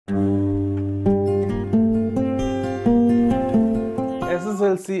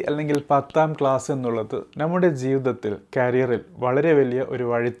SSLC അല്ലെങ്കിൽ 10ാം class എന്നുള്ളത് നമ്മുടെ ജീവിതത്തിൽ കരിയറിൽ വളരെ വലിയ ഒരു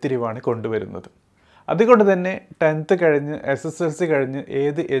വഴിത്തിരിവാണ് കൊണ്ടുവരുന്നത്. അതുകൊണ്ട് തന്നെ 10th കഴിഞ്ഞ് SSLC കഴിഞ്ഞ്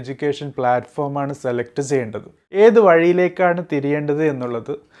ഏത് എഡ്യൂക്കേഷൻ പ്ലാറ്റ്ഫോമാണ് സെലക്ട് ചെയ്യേണ്ടത്, ഏത് വഴിയിലേക്കാണ് തിരിയേണ്ടത്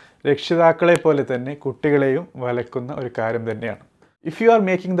എന്നുള്ളത് രക്ഷിതാക്കളെ പോലെ തന്നെ കുട്ടികളെയും വലക്കുന്ന ഒരു കാര്യം തന്നെയാണ്. If you are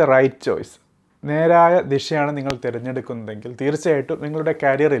making the right choice, നേരായ ദിശയാണ് നിങ്ങൾ തിരഞ്ഞെടുക്കുന്നതെങ്കിൽ തീർച്ചയായിട്ടും നിങ്ങളുടെ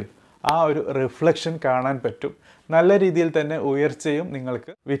കരിയറിൽ ആ ഒരു റിഫ്ലക്ഷൻ കാണാൻ പറ്റും. നല്ല രീതിയിൽ തന്നെ ഉയർച്ചയും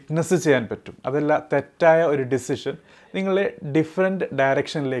നിങ്ങൾക്ക് വിറ്റ്നസ് ചെയ്യാൻ പറ്റും. അതല്ല, തെറ്റായ ഒരു ഡിസിഷൻ നിങ്ങളെ ഡിഫറെൻറ്റ്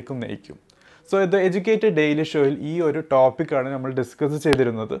ഡയറക്ഷനിലേക്കും നയിക്കും. സോ ദ എഡ്യൂക്കേറ്റഡ് ഡെയിലി ഷോയിൽ ഈ ഒരു ടോപ്പിക്കാണ് നമ്മൾ ഡിസ്കസ്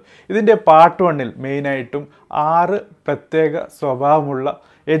ചെയ്തിരുന്നത്. ഇതിൻ്റെ പാർട്ട് 1-ൽ മെയിനായിട്ടും 6 പ്രത്യേക സ്വഭാവമുള്ള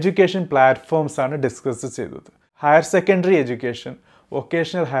എഡ്യൂക്കേഷൻ പ്ലാറ്റ്ഫോംസാണ് ഡിസ്കസ് ചെയ്തത്. Higher secondary education,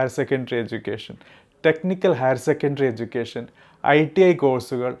 vocational higher secondary education, technical higher secondary education, ITI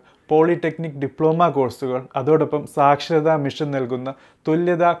കോഴ്സുകൾ, പോളിടെക്നിക് ഡിപ്ലോമ കോഴ്സുകൾ, അതോടൊപ്പം സാക്ഷരതാ മിഷൻ നൽകുന്ന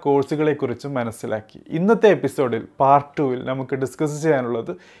തുല്യതാ കോഴ്സുകളെക്കുറിച്ചും മനസ്സിലാക്കി. ഇന്നത്തെ എപ്പിസോഡിൽ പാർട്ട് 2-ൽ നമുക്ക് ഡിസ്കസ്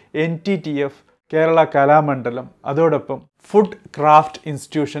ചെയ്യാനുള്ളത് NTTF, കേരള കലാമണ്ഡലം, അതോടൊപ്പം ഫുഡ് ക്രാഫ്റ്റ്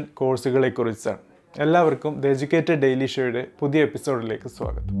ഇൻസ്റ്റിറ്റ്യൂഷൻ കോഴ്സുകളെക്കുറിച്ചാണ്. എല്ലാവർക്കും ദ എഡ്യൂക്കേറ്റഡ് ഡെയിലി ഷോയുടെ പുതിയ എപ്പിസോഡിലേക്ക്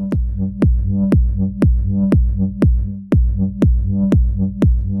സ്വാഗതം.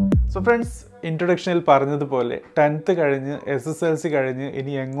 സോ ഫ്രണ്ട്സ്, ഇൻട്രൊഡക്ഷനിൽ പറഞ്ഞതുപോലെ 10th കഴിഞ്ഞ് SSLC കഴിഞ്ഞ്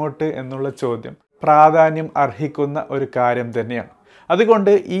ഇനി എങ്ങോട്ട് എന്നുള്ള ചോദ്യം പ്രാധാന്യം അർഹിക്കുന്ന ഒരു കാര്യം തന്നെയാണ്.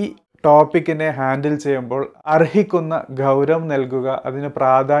 അതുകൊണ്ട് ഈ ടോപ്പിക്കിനെ ഹാൻഡിൽ ചെയ്യുമ്പോൾ അർഹിക്കുന്ന ഗൗരവം നൽകുക, അതിന്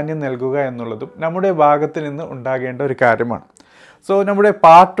പ്രാധാന്യം നൽകുക എന്നുള്ളതും നമ്മുടെ ഭാഗത്ത് നിന്ന് ഉണ്ടാകേണ്ട ഒരു കാര്യമാണ്. സോ നമ്മുടെ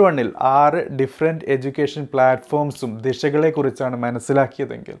പാർട്ട് 1-ൽ 6 ഡിഫറെൻറ്റ് എഡ്യൂക്കേഷൻ പ്ലാറ്റ്ഫോംസും ദിശകളെക്കുറിച്ചാണ്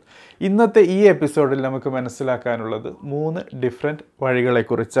മനസ്സിലാക്കിയതെങ്കിൽ ഇന്നത്തെ ഈ എപ്പിസോഡിൽ നമുക്ക് മനസ്സിലാക്കാനുള്ളത് 3 ഡിഫറെൻറ്റ്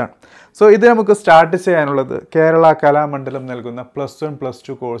വഴികളെക്കുറിച്ചാണ്. സോ ഇത് നമുക്ക് സ്റ്റാർട്ട് ചെയ്യാനുള്ളത് കേരള കലാമണ്ഡലം നൽകുന്ന +1,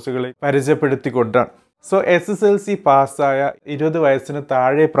 +2 കോഴ്സുകളെ പരിചയപ്പെടുത്തിക്കൊണ്ടാണ്. സോ SSLC പാസ്സായ 20 വയസ്സിന്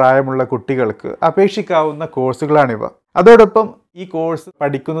താഴെ പ്രായമുള്ള കുട്ടികൾക്ക് അപേക്ഷിക്കാവുന്ന കോഴ്സുകളാണിവ. അതോടൊപ്പം ഈ കോഴ്സ്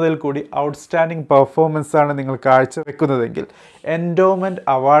പഠിക്കുന്നതിൽ കൂടി ഔട്ട്സ്റ്റാൻഡിംഗ് പെർഫോമൻസ് ആണ് നിങ്ങൾ കാഴ്ചവെക്കുന്നതെങ്കിൽ എൻഡോമെൻറ്റ്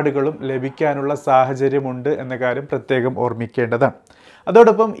അവാർഡുകളും ലഭിക്കാനുള്ള സാഹചര്യമുണ്ട് എന്ന കാര്യം പ്രത്യേകം ഓർമ്മിക്കേണ്ടതാണ്.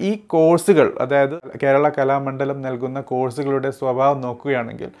 അതോടൊപ്പം ഈ കോഴ്സുകൾ, അതായത് കേരള കലാമണ്ഡലം നൽകുന്ന കോഴ്സുകളുടെ സ്വഭാവം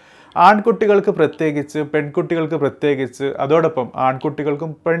നോക്കുകയാണെങ്കിൽ ആൺകുട്ടികൾക്ക് പ്രത്യേകിച്ച്, പെൺകുട്ടികൾക്ക് പ്രത്യേകിച്ച്, അതോടൊപ്പം ആൺകുട്ടികൾക്കും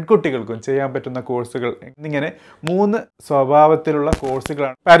പെൺകുട്ടികൾക്കും ചെയ്യാൻ പറ്റുന്ന കോഴ്സുകൾ എന്നിങ്ങനെ 3 സ്വഭാവത്തിലുള്ള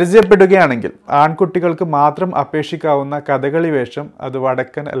കോഴ്സുകളാണ്. പരിചയപ്പെടുകയാണെങ്കിൽ ആൺകുട്ടികൾക്ക് മാത്രം അപേക്ഷിക്കാവുന്ന കഥകളി വേഷം, അത്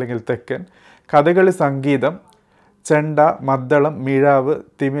വടക്കൻ അല്ലെങ്കിൽ തെക്കൻ, കഥകളി സംഗീതം, ചെണ്ട, മദ്ദളം, മിഴാവ്,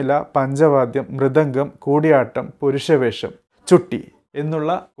 തിമില, പഞ്ചവാദ്യം, മൃദംഗം, കൂടിയാട്ടം, പുരുഷവേഷം, ചുട്ടി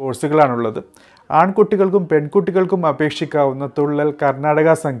എന്നുള്ള കോഴ്സുകളാണുള്ളത്. ആൺകുട്ടികൾക്കും പെൺകുട്ടികൾക്കും അപേക്ഷിക്കാവുന്ന തുള്ളൽ, കർണാടക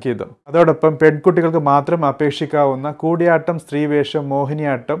സംഗീതം, അതോടൊപ്പം പെൺകുട്ടികൾക്ക് മാത്രം അപേക്ഷിക്കാവുന്ന കൂടിയാട്ടം, സ്ത്രീവേഷം,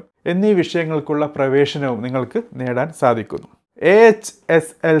 മോഹിനിയാട്ടം എന്നീ വിഷയങ്ങൾക്കുള്ള പ്രവേശനവും നിങ്ങൾക്ക് നേടാൻ സാധിക്കുന്നു.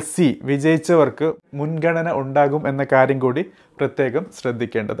 AHSLC വിജയിച്ചവർക്ക് മുൻഗണന ഉണ്ടാകും എന്ന കാര്യം കൂടി പ്രത്യേകം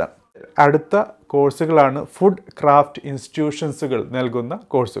ശ്രദ്ധിക്കേണ്ടതാണ്. അടുത്ത കോഴ്സുകളാണ് ഫുഡ് ക്രാഫ്റ്റ് ഇൻസ്റ്റിറ്റ്യൂഷൻസുകൾ നൽകുന്ന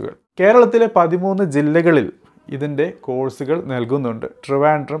കോഴ്സുകൾ. കേരളത്തിലെ 13 ജില്ലകളിൽ ഇതിൻ്റെ കോഴ്സുകൾ നൽകുന്നുണ്ട്.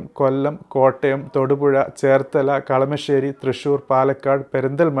 ട്രിവാൻഡ്രം, കൊല്ലം, കോട്ടയം, തൊടുപുഴ, ചേർത്തല, കളമശ്ശേരി, തൃശ്ശൂർ, പാലക്കാട്,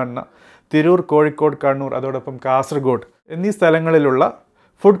 പെരിന്തൽമണ്ണ, തിരൂർ, കോഴിക്കോട്, കണ്ണൂർ, അതോടൊപ്പം കാസർഗോഡ് എന്നീ സ്ഥലങ്ങളിലുള്ള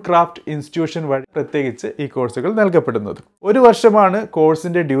ഫുഡ് ക്രാഫ്റ്റ് ഇൻസ്റ്റിറ്റ്യൂഷൻ വഴി പ്രത്യേകിച്ച് ഈ കോഴ്സുകൾ നൽകപ്പെടുന്നത്. 1 വർഷമാണ്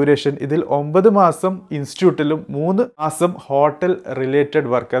കോഴ്സിൻ്റെ ഡ്യൂറേഷൻ. ഇതിൽ 9 മാസം ഇൻസ്റ്റിറ്റ്യൂട്ടിലും 3 മാസം ഹോട്ടൽ റിലേറ്റഡ്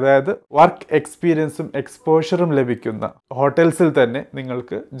വർക്ക്, അതായത് വർക്ക് എക്സ്പീരിയൻസും എക്സ്പോഷറും ലഭിക്കുന്ന ഹോട്ടൽസിൽ തന്നെ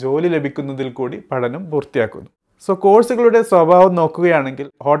നിങ്ങൾക്ക് ജോലി ലഭിക്കുന്നതിൽ കൂടി പഠനം പൂർത്തിയാക്കുന്നു. സോ കോഴ്സുകളുടെ സ്വഭാവം നോക്കുകയാണെങ്കിൽ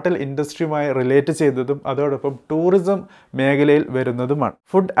ഹോട്ടൽ ഇൻഡസ്ട്രിയുമായി റിലേറ്റ് ചെയ്തതും അതോടൊപ്പം ടൂറിസം മേഖലയിൽ വരുന്നതുമാണ്.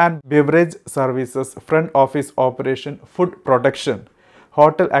 Food and beverage services, front office operation, food production,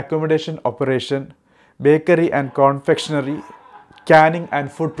 hotel accommodation operation, bakery and confectionery, Canning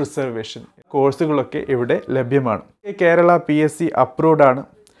and food preservation കോഴ്സുകളൊക്കെ ഇവിടെ ലഭ്യമാണ്. കേരള PSC അപ്രൂവ്ഡ് ആണ്.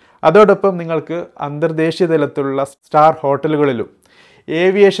 അതോടൊപ്പം നിങ്ങൾക്ക് അന്തർദേശീയ തലത്തിലുള്ള സ്റ്റാർ ഹോട്ടലുകളിലും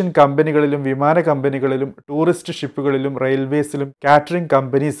ഏവിയേഷൻ കമ്പനികളിലും വിമാന കമ്പനികളിലും ടൂറിസ്റ്റ് ഷിപ്പുകളിലും റെയിൽവേസിലും കാറ്ററിംഗ്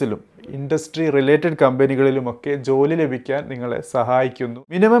കമ്പനീസിലും ഇൻഡസ്ട്രി റിലേറ്റഡ് കമ്പനികളിലുമൊക്കെ ജോലി ലഭിക്കാൻ നിങ്ങളെ സഹായിക്കുന്നു.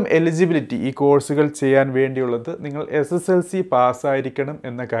 മിനിമം എലിജിബിലിറ്റി ഈ കോഴ്സുകൾ ചെയ്യാൻ വേണ്ടിയുള്ളത് നിങ്ങൾ SSLC പാസ്സായിരിക്കണം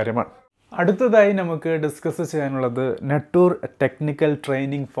എന്ന കാര്യമാണ്. അടുത്തതായി നമുക്ക് ഡിസ്കസ് ചെയ്യാനുള്ളത് നെട്ടൂർ ടെക്നിക്കൽ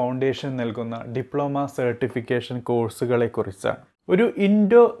ട്രെയിനിങ് ഫൗണ്ടേഷൻ നൽകുന്ന ഡിപ്ലോമ സർട്ടിഫിക്കേഷൻ കോഴ്സുകളെക്കുറിച്ചാണ്. ഒരു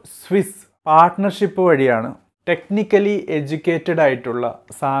ഇൻഡോ സ്വിസ് പാർട്ട്ണർഷിപ്പ് വഴിയാണ് ടെക്നിക്കലി എഡ്യൂക്കേറ്റഡ് ആയിട്ടുള്ള,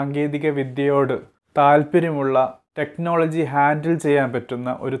 സാങ്കേതിക വിദ്യയോട് താല്പര്യമുള്ള, ടെക്നോളജി ഹാൻഡിൽ ചെയ്യാൻ പറ്റുന്ന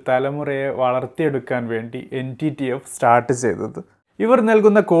ഒരു തലമുറയെ വളർത്തിയെടുക്കാൻ വേണ്ടി NTTF സ്റ്റാർട്ട് ചെയ്തത്. ഇവർ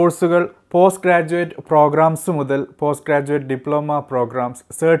നൽകുന്ന കോഴ്സുകൾ പോസ്റ്റ് ഗ്രാജുവേറ്റ് പ്രോഗ്രാംസ് മുതൽ post graduate diploma programmes,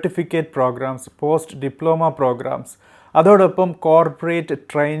 certificate programmes, post diploma programmes, അതോടൊപ്പം കോർപ്പറേറ്റ്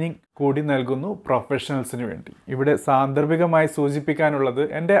ട്രെയിനിങ് കൂടി നൽകുന്നു പ്രൊഫഷണൽസിന് വേണ്ടി. ഇവിടെ സാന്ദർഭികമായി സൂചിപ്പിക്കാനുള്ളത്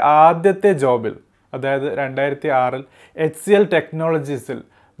എൻ്റെ ആദ്യത്തെ ജോബിൽ, അതായത് 2006 HCL ടെക്നോളജീസിൽ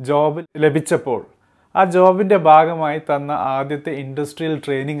ജോബ് ലഭിച്ചപ്പോൾ ആ ജോബിൻ്റെ ഭാഗമായി തന്ന ആദ്യത്തെ ഇൻഡസ്ട്രിയൽ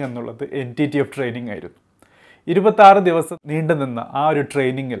ട്രെയിനിങ് എന്നുള്ളത് NTTF ട്രെയിനിങ് ആയിരുന്നു. 26 ദിവസം നീണ്ടുനിന്ന ആ ഒരു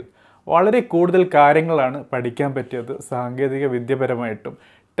ട്രെയിനിങ്ങിൽ വളരെ കൂടുതൽ കാര്യങ്ങളാണ് പഠിക്കാൻ പറ്റിയത്. സാങ്കേതിക വിദ്യപരമായിട്ടും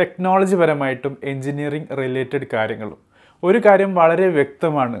ടെക്നോളജി പരമായിട്ടും എൻജിനീയറിംഗ് റിലേറ്റഡ് കാര്യങ്ങളും. ഒരു കാര്യം വളരെ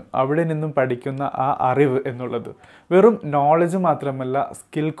വ്യക്തമാണ്, അവിടെ നിന്നും പഠിക്കുന്ന ആ അറിവ് എന്നുള്ളത് വെറും നോളജ് മാത്രമല്ല,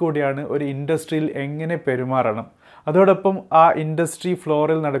 സ്കിൽ കൂടിയാണ്. ഒരു ഇൻഡസ്ട്രിയിൽ എങ്ങനെ പെരുമാറണം, അതോടൊപ്പം ആ ഇൻഡസ്ട്രി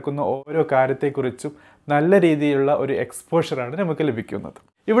ഫ്ലോറിൽ നടക്കുന്ന ഓരോ കാര്യത്തെക്കുറിച്ചും നല്ല രീതിയിലുള്ള ഒരു എക്സ്പോഷറാണ് നമുക്ക് ലഭിക്കുന്നത്.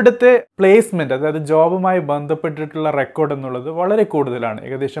 ഇവിടുത്തെ പ്ലേസ്മെൻറ്റ്, അതായത് ജോബുമായി ബന്ധപ്പെട്ടിട്ടുള്ള റെക്കോർഡ് എന്നുള്ളത് വളരെ കൂടുതലാണ്.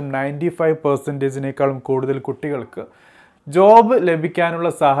 ഏകദേശം 95%-നേക്കാളും കൂടുതൽ കുട്ടികൾക്ക് ജോബ് ലഭിക്കാനുള്ള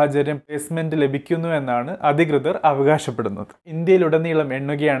സാഹചര്യം, പ്ലേസ്മെൻറ്റ് ലഭിക്കുന്നു എന്നാണ് അധികൃതർ അവകാശപ്പെടുന്നത്. ഇന്ത്യയിലുടനീളം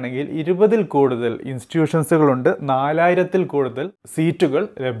എണ്ണുകയാണെങ്കിൽ 20-ൽ കൂടുതൽ ഇൻസ്റ്റിറ്റ്യൂഷൻസുകളുണ്ട്, 4000-ൽ കൂടുതൽ സീറ്റുകൾ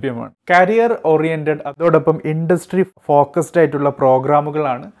ലഭ്യമാണ്. കരിയർ ഓറിയൻറ്റഡ് അതോടൊപ്പം ഇൻഡസ്ട്രി ഫോക്കസ്ഡ് ആയിട്ടുള്ള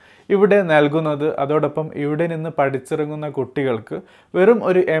പ്രോഗ്രാമുകളാണ് ഇവിടെ നൽകുന്നത്. അതോടൊപ്പം ഇവിടെ നിന്ന് പഠിച്ചിറങ്ങുന്ന കുട്ടികൾക്ക് വെറും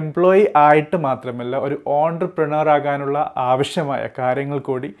ഒരു എംപ്ലോയി ആയിട്ട് മാത്രമല്ല, ഒരു ഓൺട്രപ്രണർ ആകാനുള്ള ആവശ്യമായ കാര്യങ്ങൾ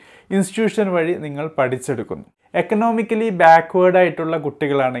കൂടി ഇൻസ്റ്റിറ്റ്യൂഷൻ വഴി നിങ്ങൾ പഠിച്ചെടുക്കുന്നു. എക്കണോമിക്കലി ബാക്ക്വേർഡ് ആയിട്ടുള്ള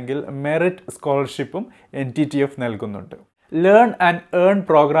കുട്ടികളാണെങ്കിൽ മെറിറ്റ് സ്കോളർഷിപ്പും NTTF നൽകുന്നുണ്ട്. ലേൺ ആൻഡ് ഏൺ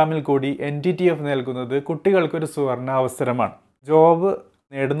പ്രോഗ്രാമിൽ കൂടി NTTF നൽകുന്നത് കുട്ടികൾക്കൊരു സുവർണാവസരമാണ്. ജോബ്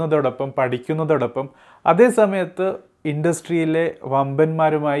നേടുന്നതോടൊപ്പം പഠിക്കുന്നതോടൊപ്പം അതേ സമയത്ത് ഇൻഡസ്ട്രിയിലെ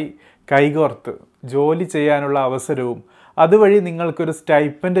വമ്പന്മാരുമായി കൈകോർത്ത് ജോലി ചെയ്യാനുള്ള അവസരവും അതുവഴി നിങ്ങൾക്കൊരു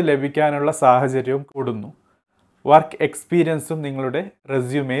സ്റ്റൈപ്പൻഡ് ലഭിക്കാനുള്ള സാഹചര്യവും കൂടുന്നു. വർക്ക് എക്സ്പീരിയൻസും നിങ്ങളുടെ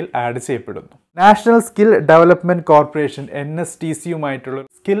റെസ്യൂമെയിൽ ആഡ് ചെയ്യപ്പെടുന്നു. National skill development corporation NSTCയുമായിട്ടുള്ള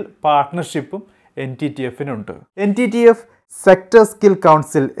skill പാർട്ട്ണർഷിപ്പും NTTFനുണ്ട്. NTTF sector skill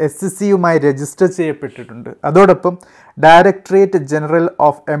council SSCയുമായി register ചെയ്യപ്പെട്ടിട്ടുണ്ട്. അതോടൊപ്പം directorate general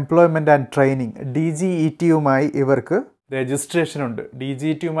of employment and training DGETയുമായി ഇവർക്ക് രജിസ്ട്രേഷൻ ഉണ്ട്.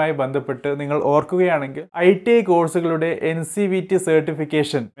 DGETയുമായി ബന്ധപ്പെട്ട് നിങ്ങൾ ഓർക്കുകയാണെങ്കിൽ ITI കോഴ്സുകളുടെ NCVT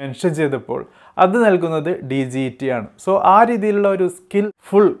സർട്ടിഫിക്കേഷൻ മെൻഷൻ ചെയ്തപ്പോൾ അത് നൽകുന്നത് DGET ആണ്. സോ ആ രീതിയിലുള്ള ഒരു സ്കിൽ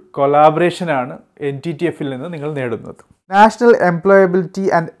ഫുൾ കൊളാബറേഷനാണ് NTTFൽ നിന്ന് നിങ്ങൾ നേടുന്നത്. നാഷണൽ എംപ്ലോയബിലിറ്റി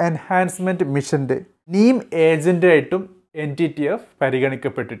ആൻഡ് എൻഹാൻസ്മെൻറ്റ് മിഷൻ്റെ നീം ഏജൻ്റായിട്ടും NTTF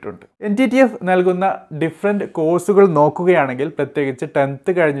പരിഗണിക്കപ്പെട്ടിട്ടുണ്ട്. NTTF നൽകുന്ന ഡിഫറെൻറ്റ് കോഴ്സുകൾ നോക്കുകയാണെങ്കിൽ പ്രത്യേകിച്ച്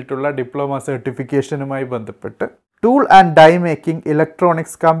 10th കഴിഞ്ഞിട്ടുള്ള ഡിപ്ലോമ സർട്ടിഫിക്കേഷനുമായി ബന്ധപ്പെട്ട് tool and dye making,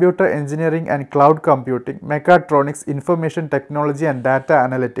 electronics, computer engineering and cloud computing, mechatronics, information technology and data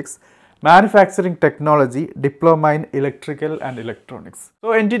analytics, manufacturing technology, diploma in electrical and electronics.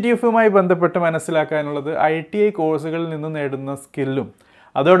 So NTTFയുമായി ബന്ധപ്പെട്ട് മനസ്സിലാക്കാനുള്ളത് ITI കോഴ്സുകളിൽ നിന്ന് നേടുന്ന സ്കില്ലും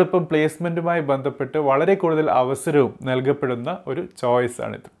അതോടൊപ്പം പ്ലേസ്മെൻറ്റുമായി ബന്ധപ്പെട്ട് വളരെ കൂടുതൽ അവസരവും നൽകപ്പെടുന്ന ഒരു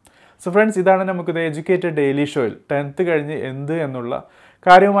ചോയ്സാണിത്. സോ ഫ്രണ്ട്സ്, ഇതാണ് നമുക്ക് ദ എഡ്യൂക്കേറ്റഡ് ഡെയിലി ഷോയിൽ 10th കഴിഞ്ഞ് എന്ത് എന്നുള്ള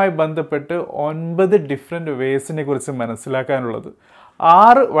കാര്യവുമായി ബന്ധപ്പെട്ട് 9 ഡിഫറെൻറ്റ് വേസിനെ കുറിച്ച് മനസ്സിലാക്കാനുള്ളത്.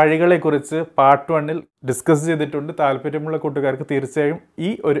 6 വഴികളെക്കുറിച്ച് പാർട്ട് 1-ൽ ഡിസ്കസ് ചെയ്തിട്ടുണ്ട്. താല്പര്യമുള്ള കൂട്ടുകാർക്ക് തീർച്ചയായും ഈ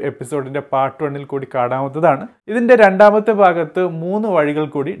ഒരു എപ്പിസോഡിൻ്റെ പാർട്ട് 1-ൽ കൂടി കാണാവുന്നതാണ്. ഇതിൻ്റെ രണ്ടാമത്തെ ഭാഗത്ത് 3 വഴികൾ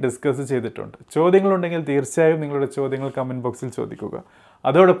കൂടി ഡിസ്കസ് ചെയ്തിട്ടുണ്ട്. ചോദ്യങ്ങളുണ്ടെങ്കിൽ തീർച്ചയായും നിങ്ങളുടെ ചോദ്യങ്ങൾ കമൻറ്റ് ബോക്സിൽ ചോദിക്കുക.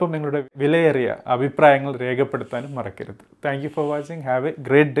 അതോടൊപ്പം നിങ്ങളുടെ വിലയേറിയ അഭിപ്രായങ്ങൾ രേഖപ്പെടുത്താനും മറക്കരുത്. Thank you for watching. Have A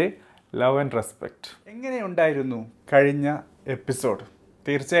great day. Love and respect. എങ്ങനെയുണ്ടായിരുന്നു കഴിഞ്ഞ എപ്പിസോഡ്?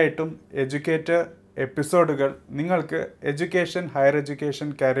 തീർച്ചയായിട്ടും എഡ്യൂക്കേറ്റർ എപ്പിസോഡുകൾ നിങ്ങൾക്ക് education, higher education,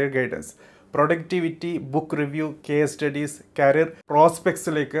 career guidance, productivity, book review, case studies, career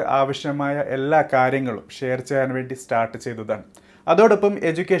പ്രോസ്പെക്ട്സിലേക്ക് ആവശ്യമായ എല്ലാ കാര്യങ്ങളും ഷെയർ ചെയ്യാൻ വേണ്ടി സ്റ്റാർട്ട് ചെയ്തതാണ്. അതോടൊപ്പം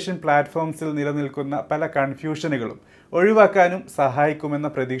എഡ്യൂക്കേഷൻ പ്ലാറ്റ്ഫോംസിൽ നിലനിൽക്കുന്ന പല കൺഫ്യൂഷനുകളും ഒഴിവാക്കാനും സഹായിക്കുമെന്ന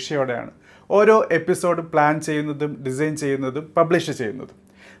പ്രതീക്ഷയോടെയാണ് ഓരോ എപ്പിസോഡും പ്ലാൻ ചെയ്യുന്നതും ഡിസൈൻ ചെയ്യുന്നതും പബ്ലിഷ് ചെയ്യുന്നതും.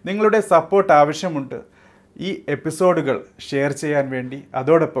 നിങ്ങളുടെ സപ്പോർട്ട് ആവശ്യമുണ്ട് ഈ എപ്പിസോഡുകൾ ഷെയർ ചെയ്യാൻ വേണ്ടി.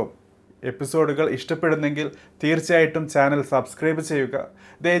 അതോടൊപ്പം എപ്പിസോഡുകൾ ഇഷ്ടപ്പെടുന്നെങ്കിൽ തീർച്ചയായിട്ടും ചാനൽ സബ്സ്ക്രൈബ് ചെയ്യുക.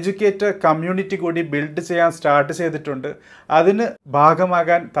 ദ എഡ്യൂക്കേറ്റർ കമ്മ്യൂണിറ്റി കൂടി ബിൽഡ് ചെയ്യാൻ സ്റ്റാർട്ട് ചെയ്തിട്ടുണ്ട്. അതിന്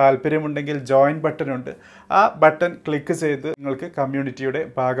ഭാഗമാകാൻ താല്പര്യമുണ്ടെങ്കിൽ ജോയിൻ ബട്ടൺ ഉണ്ട്. ആ ബട്ടൺ ക്ലിക്ക് ചെയ്ത് നിങ്ങൾക്ക് കമ്മ്യൂണിറ്റിയുടെ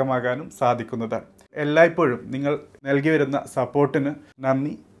ഭാഗമാകാനും സാധിക്കുന്നതാണ്. എല്ലായ്പ്പോഴും നിങ്ങൾ നൽകി വരുന്ന സപ്പോർട്ടിന്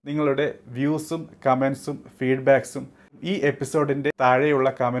നന്ദി. നിങ്ങളുടെ വ്യൂസും കമൻസും ഫീഡ്ബാക്സും ഈ എപ്പിസോഡിൻ്റെ താഴെയുള്ള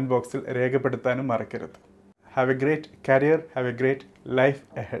കമൻറ്റ് ബോക്സിൽ രേഖപ്പെടുത്താനും മറക്കരുത്. Have a great career, have a great life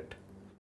ahead.